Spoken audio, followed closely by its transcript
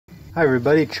Hi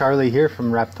everybody, Charlie here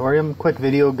from Raptoreum. Quick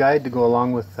video guide to go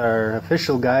along with our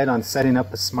official guide on setting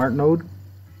up a Smartnode.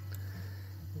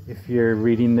 If you're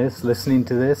reading this, listening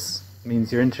to this, it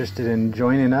means you're interested in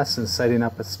joining us in setting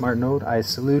up a Smartnode. I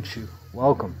salute you.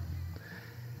 Welcome.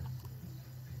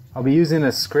 I'll be using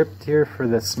a script here for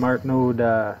the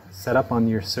Smartnode setup on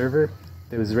your server.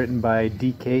 It was written by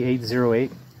DK808.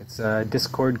 It's a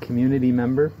Discord community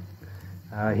member.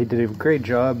 He did a great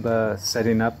job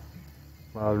setting up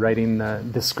while writing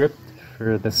the script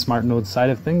for the Smartnode side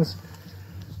of things.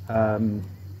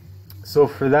 So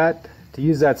for that, to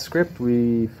use that script,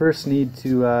 we first need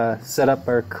to set up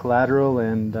our collateral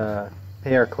and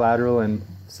pay our collateral and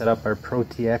set up our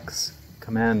ProTX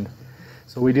command.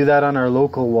 So we do that on our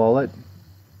local wallet.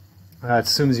 As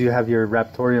soon as you have your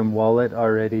Raptoreum wallet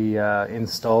already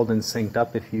installed and synced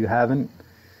up, if you haven't,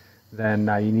 then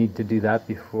you need to do that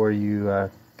before you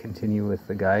continue with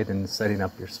the guide and setting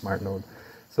up your Smartnode.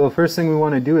 So the first thing we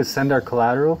want to do is send our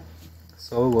collateral.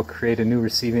 So we'll create a new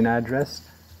receiving address.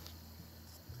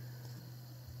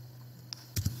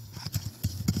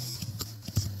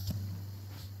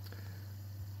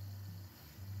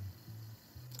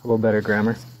 A little better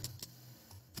grammar.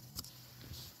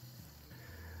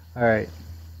 Alright.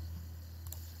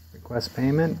 Request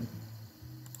payment.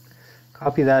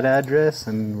 Copy that address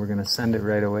and we're going to send it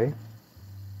right away.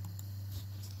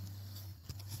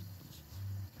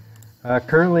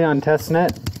 Currently on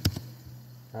testnet,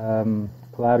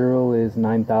 collateral is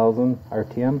 9,000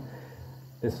 RTM.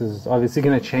 This is obviously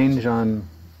going to change on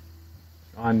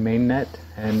mainnet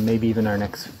and maybe even our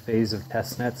next phase of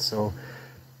testnet. So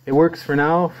it works for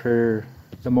now, for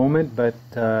the moment, but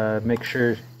make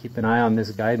sure keep an eye on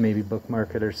this guide, maybe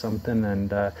bookmark it or something,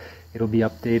 and it'll be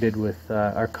updated with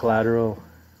our collateral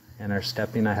and our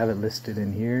stepping. I have it listed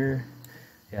in here.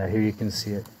 Yeah, here you can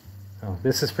see it. Oh,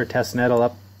 this is for testnet. I'll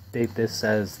update this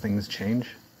as things change.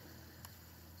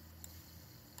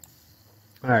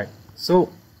 Alright,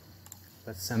 so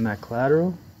let's send that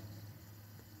collateral.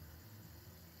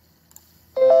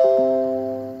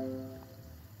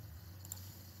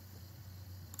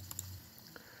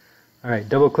 Alright,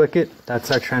 double click it.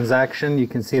 That's our transaction. You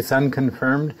can see it's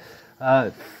unconfirmed.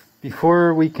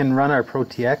 Before we can run our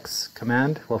ProTX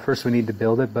command, well, first we need to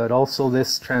build it, but also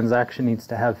this transaction needs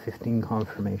to have 15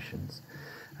 confirmations.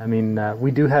 I mean,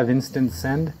 we do have instant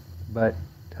send, but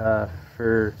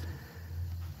for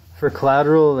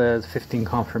collateral, 15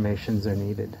 confirmations are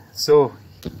needed. So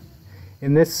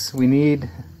in this, we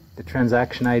need the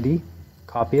transaction ID.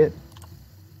 Copy it.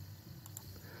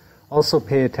 Also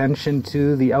pay attention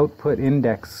to the output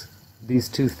index. These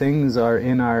two things are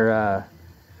in our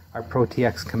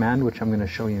ProTX command, which I'm going to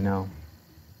show you now.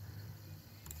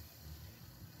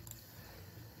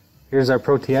 Here's our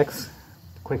ProTX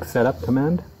quick setup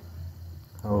command.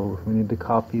 Oh, we need to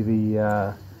copy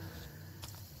the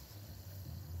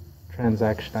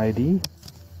transaction ID,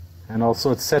 and also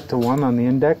it's set to 1 on the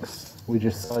index. We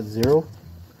just saw it 0.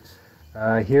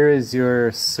 Here is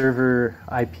your server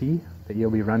IP that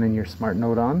you'll be running your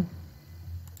Smartnode on,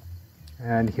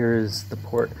 and here's the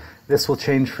port. This will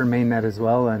change for mainnet as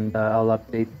well, and I'll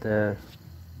update the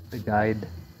guide,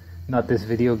 not this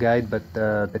video guide, but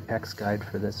the text guide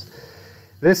for this.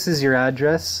 This is your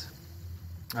address.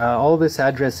 All this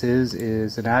address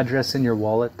is an address in your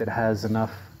wallet that has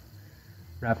enough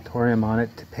Raptoreum on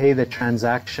it to pay the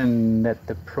transaction that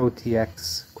the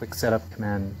ProTX quick setup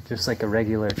command, just like a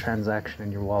regular transaction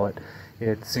in your wallet.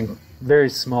 It's very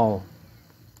small,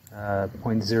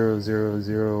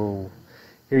 0.000.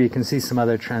 Here you can see some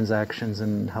other transactions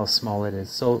and how small it is.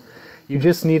 So you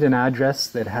just need an address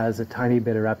that has a tiny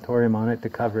bit of Raptoreum on it to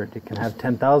cover it. It can have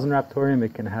 10,000 Raptoreum,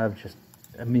 it can have just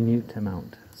a minute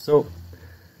amount. So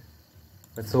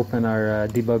let's open our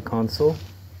debug console.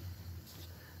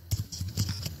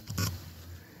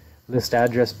 List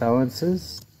address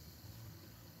balances,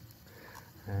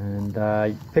 and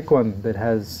pick one that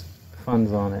has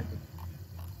funds on it.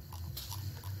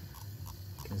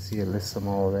 You can see it lists them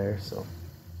all there. So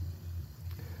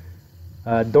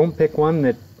don't pick one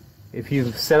that, if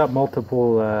you've set up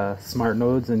multiple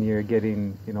Smartnodes and you're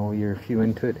getting, you're a few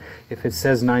into it, if it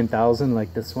says 9,000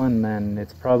 like this one, then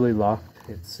it's probably locked.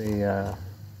 It's a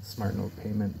Smartnode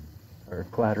payment, or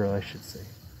collateral I should say.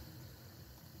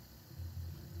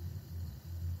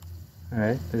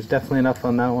 Alright, there's definitely enough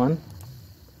on that one.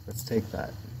 Let's take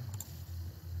that.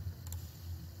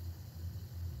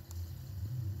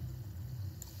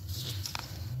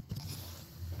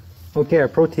 Okay, our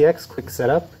ProTX quick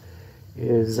setup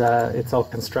is it's all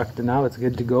constructed now. It's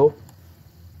good to go.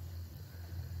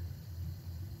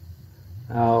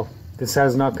 Now, this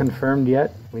has not confirmed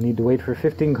yet. We need to wait for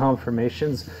 15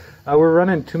 confirmations. We're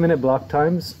running 2-minute block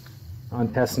times on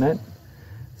testnet,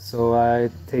 so I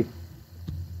take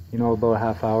about a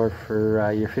half hour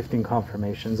for your 15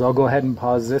 confirmations. I'll go ahead and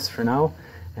pause this for now,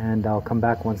 and I'll come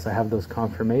back once I have those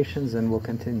confirmations, and we'll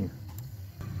continue.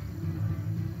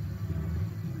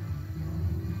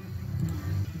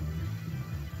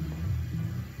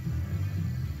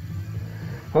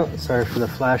 Oh, sorry for the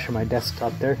flash on my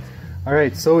desktop there.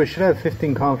 Alright, so we should have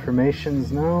 15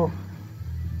 confirmations now.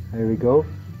 There we go.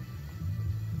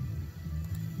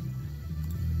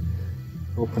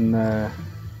 Open the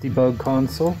debug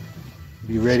console.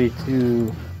 Be ready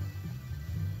to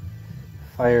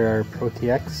fire our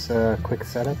ProTX quick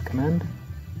setup command.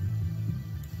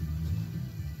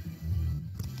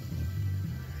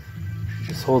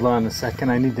 Just hold on a second,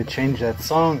 I need to change that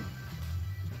song.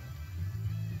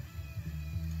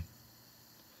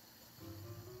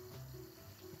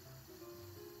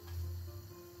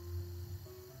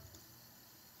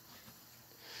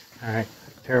 Alright,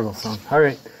 terrible song.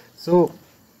 Alright, so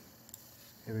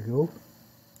here we go.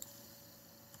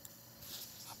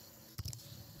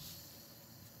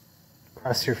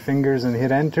 Cross your fingers and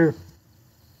hit enter.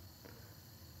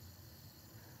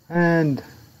 And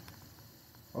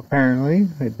apparently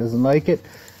it doesn't like it,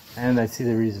 and I see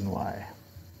the reason why.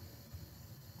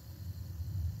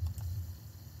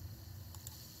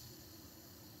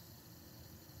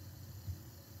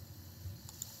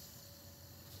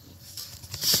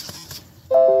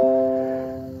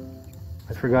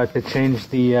 I forgot to change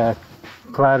the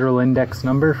collateral index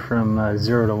number from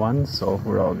 0 to 1, so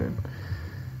we're all good.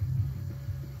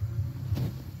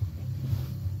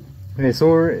 Okay,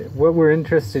 so what we're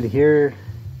interested here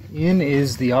in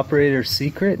is the operator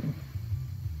secret,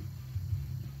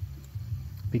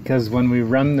 because when we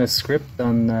run the script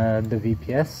on the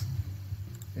VPS,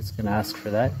 it's going to ask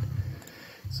for that.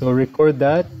 So record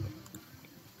that,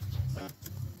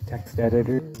 text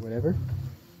editor, whatever.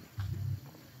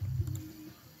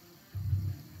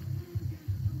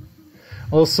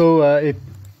 Also, it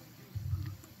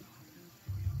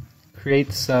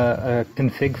creates a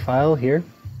config file here.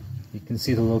 You can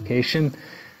see the location.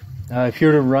 If you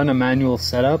were to run a manual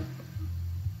setup,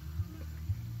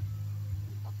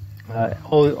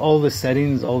 all the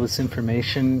settings, all this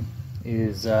information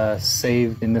is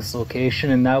saved in this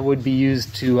location, and that would be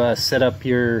used to set up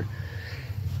your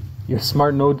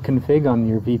Smartnode config on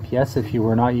your VPS if you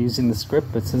were not using the script.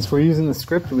 But since we're using the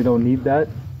script, we don't need that.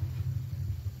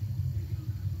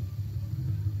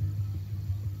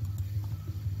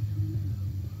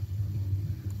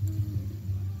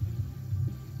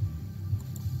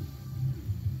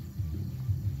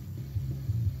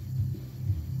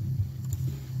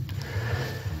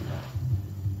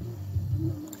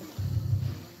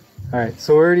 Alright,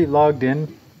 so we're already logged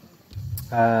in.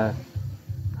 I'm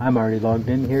already logged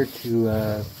in here to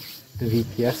the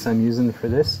VPS I'm using for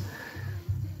this.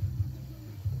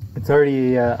 It's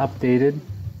already updated.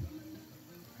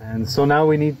 And so now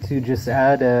we need to just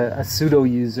add a pseudo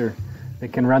user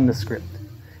that can run the script.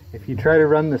 If you try to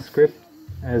run the script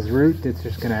as root, it's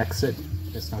just going to exit.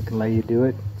 It's not going to let you do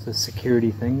it. It's a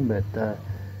security thing. But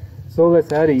so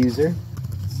let's add a user.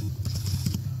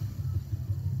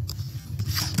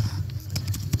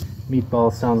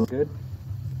 Meatballs sounds good.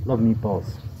 Love meatballs.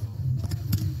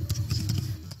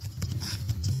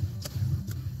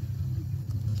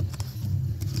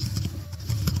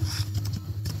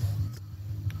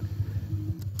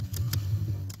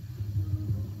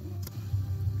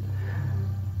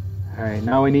 Alright,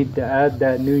 now we need to add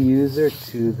that new user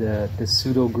to the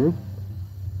pseudo group.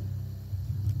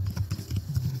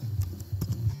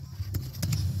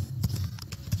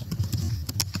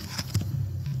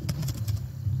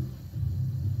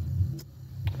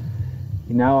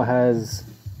 He now has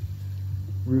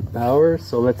root power,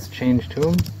 so let's change to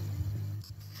him.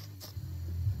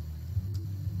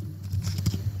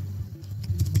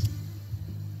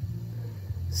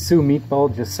 Sue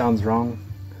meatball just sounds wrong.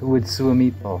 Who would sue a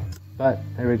meatball? But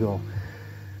there we go.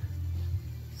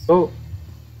 So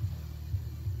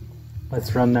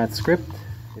let's run that script.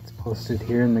 It's posted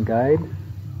here in the guide.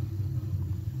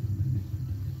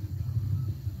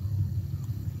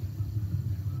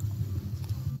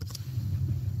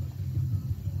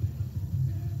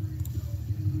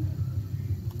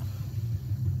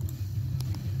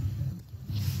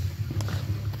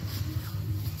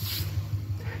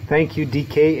 Thank you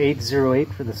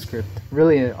DK808 for the script.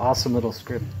 Really an awesome little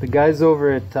script. The guys over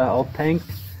at Alt-Tank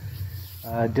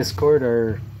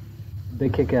Discord they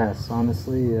kick ass,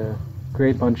 honestly.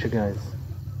 Great bunch of guys.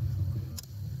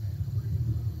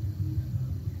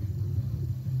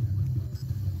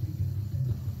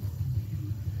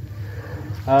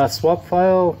 Swap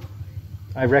file,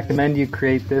 I recommend you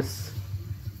create this.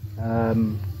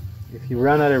 If you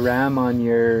run out of RAM on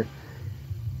your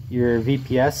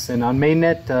VPS, and on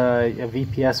mainnet, a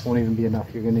VPS won't even be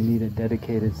enough. You're going to need a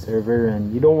dedicated server,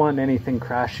 and you don't want anything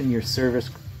crashing, your service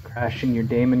crashing, your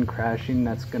daemon crashing.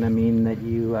 That's going to mean that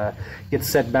you get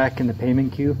set back in the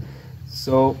payment queue.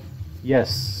 So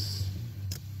yes,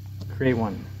 create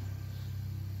one.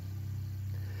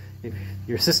 If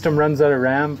your system runs out of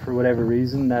RAM for whatever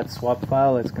reason, that swap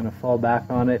file, it's going to fall back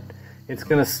on it. It's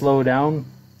going to slow down,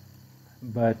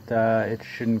 but it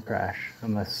shouldn't crash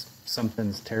unless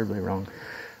something's terribly wrong.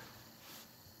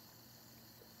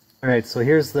 Alright, so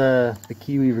here's the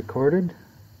key we recorded,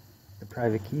 the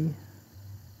private key.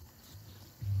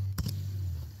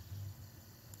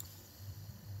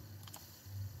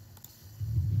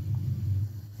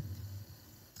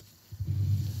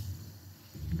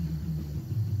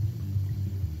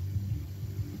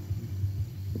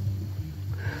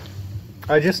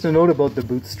 Just a note about the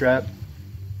bootstrap.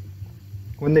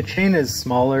 When the chain is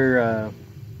smaller,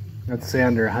 let's say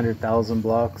under 100,000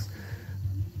 blocks,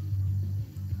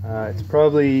 it's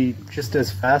probably just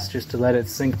as fast just to let it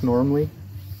sync normally.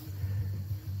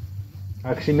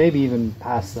 Actually, maybe even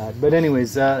past that. But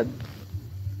anyways,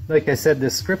 like I said,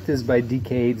 this script is by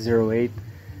DK808,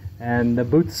 and the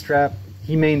bootstrap,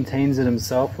 he maintains it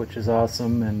himself, which is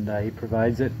awesome, and he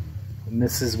provides it. And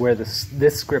this is where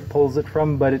this script pulls it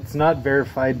from, but it's not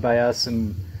verified by us,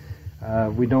 and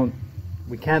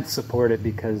we can't support it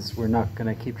because we're not going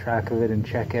to keep track of it and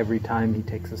check every time he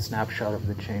takes a snapshot of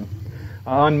the chain.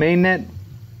 On mainnet,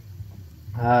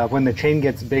 when the chain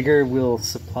gets bigger, we'll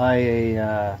supply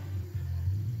an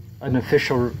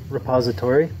official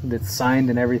repository that's signed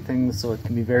and everything, so it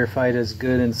can be verified as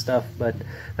good and stuff. But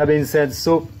that being said,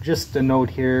 so just a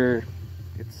note here,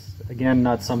 it's again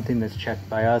not something that's checked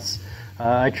by us.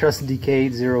 I trust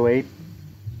DK808.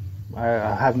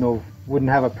 I wouldn't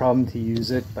have a problem to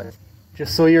use it, but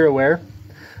just so you're aware,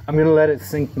 I'm going to let it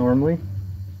sync normally.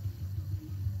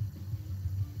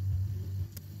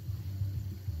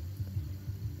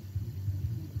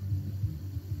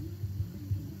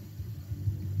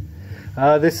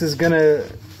 This is going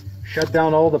to shut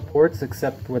down all the ports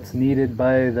except what's needed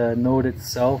by the node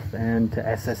itself and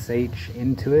to SSH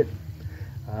into it.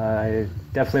 I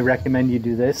definitely recommend you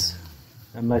do this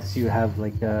unless you have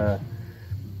like a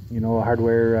a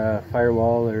hardware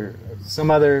firewall or some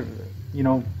other,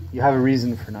 you have a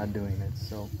reason for not doing it.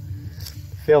 So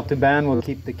fail to ban will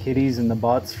keep the kiddies and the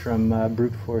bots from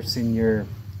brute forcing your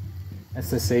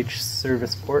SSH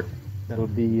service port. That'll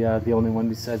be the only one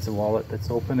besides the wallet that's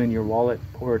open, and your wallet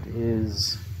port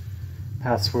is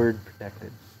password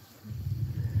protected.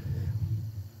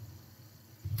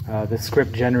 The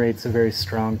script generates a very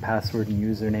strong password and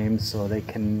username, so they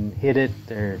can hit it.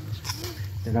 They're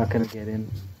not going to get in.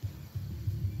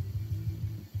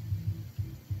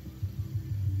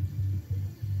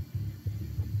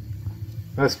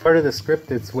 As part of the script,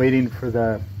 it's waiting for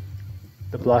the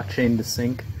blockchain to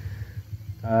sync.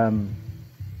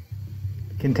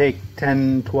 It can take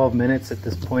 10-12 minutes at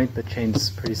this point. The chain's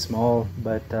pretty small,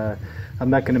 but I'm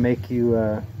not going to make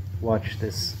you watch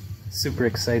this super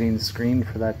exciting screen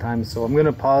for that time. So I'm going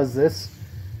to pause this,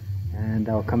 and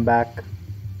I'll come back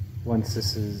once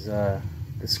this is the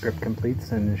script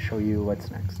completes and show you what's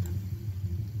next.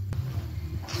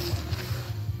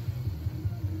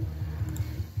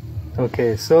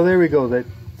 Okay, so there we go. That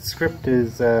script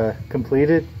is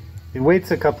completed. It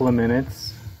waits a couple of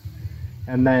minutes,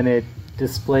 and then it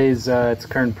displays its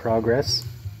current progress.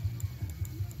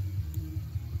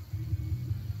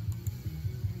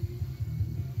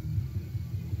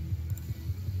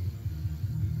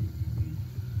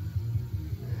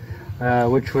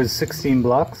 Which was 16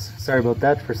 blocks. Sorry about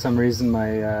that. For some reason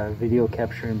my video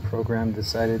capturing program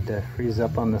decided to freeze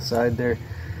up on the side there.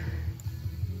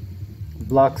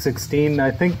 Block 16,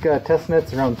 I think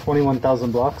testnet's around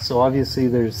 21,000 blocks, so obviously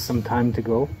there's some time to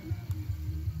go.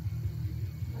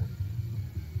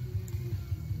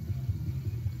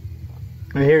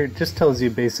 And here it just tells you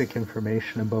basic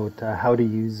information about how to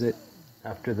use it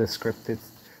after the script.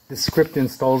 The script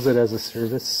installs it as a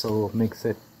service, so it makes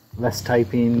it less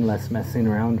typing, less messing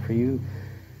around for you.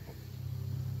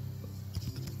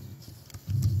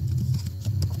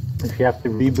 If you have to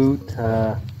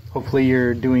reboot, hopefully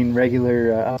you're doing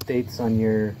regular updates on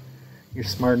your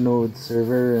Smartnode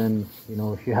server, and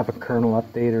if you have a kernel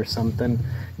update or something,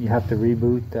 you have to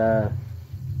reboot.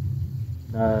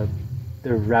 The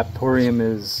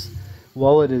Raptoreum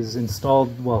wallet is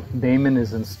installed. Well, daemon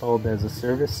is installed as a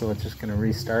service, so it's just going to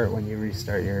restart when you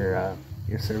restart your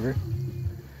server.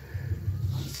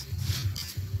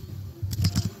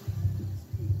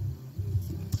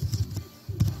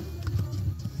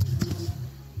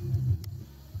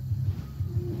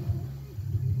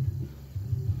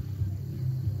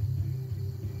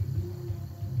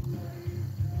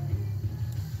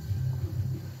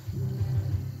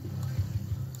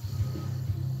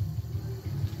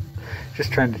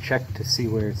 Just trying to check to see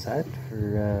where it's at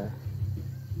for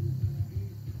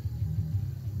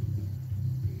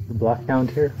the block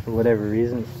count here. For whatever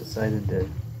reason, it's decided to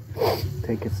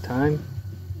take its time.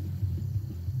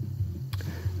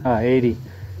 80.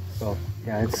 So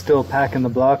yeah, it's still packing the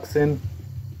blocks in.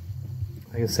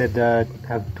 Like I said,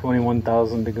 have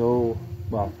 21,000 to go.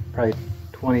 Well, probably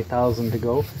 20,000 to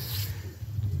go.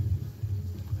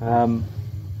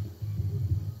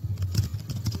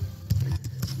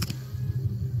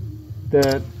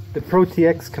 The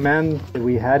ProTX command that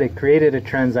we had, it created a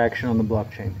transaction on the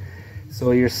blockchain.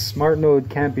 So your smart node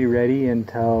can't be ready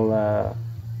until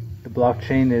the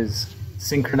blockchain is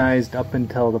synchronized up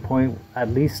until the point at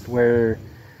least where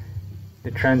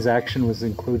the transaction was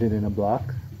included in a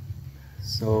block.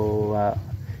 So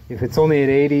if it's only at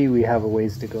 80, we have a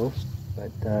ways to go.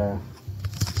 But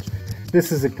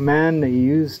this is a command that you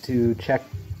use to check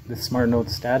the smart node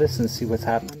status and see what's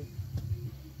happening.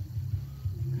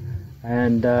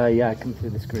 And yeah, I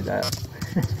completely screwed that up.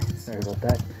 Sorry about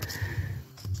that.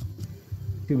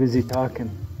 Too busy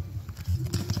talking.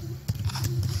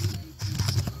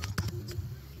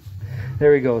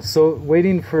 There we go. So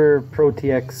waiting for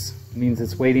ProTX means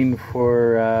it's waiting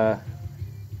for,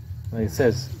 like it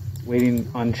says, it's waiting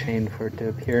on chain for it to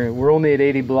appear. We're only at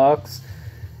 80 blocks,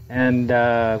 and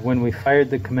when we fired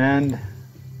the command,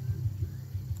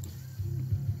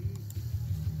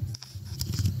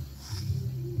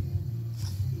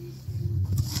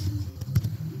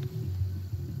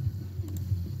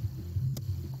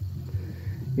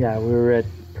 yeah, we were at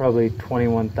probably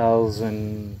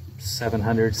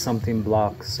 21,700 something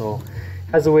blocks, so it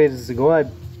has a ways to go. It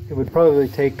would probably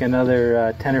take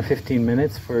another 10 or 15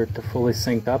 minutes for it to fully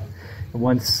sync up. And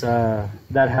once that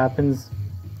happens,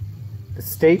 the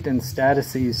state and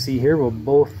status that you see here will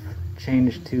both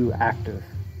change to active.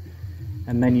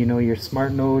 And then you know your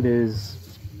smart node is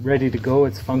ready to go,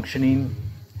 it's functioning,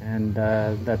 and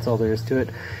that's all there is to it.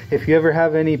 If you ever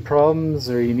have any problems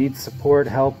or you need support,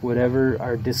 help, whatever,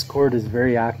 our Discord is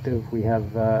very active. We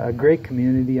have a great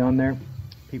community on there,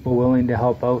 people willing to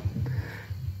help out.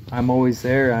 I'm always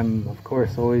there. I'm, of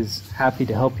course, always happy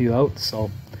to help you out.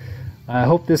 So I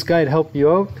hope this guide helped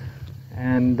you out,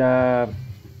 and I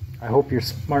hope your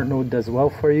smart node does well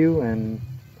for you, and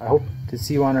I hope to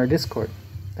see you on our Discord.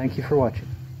 Thank you for watching.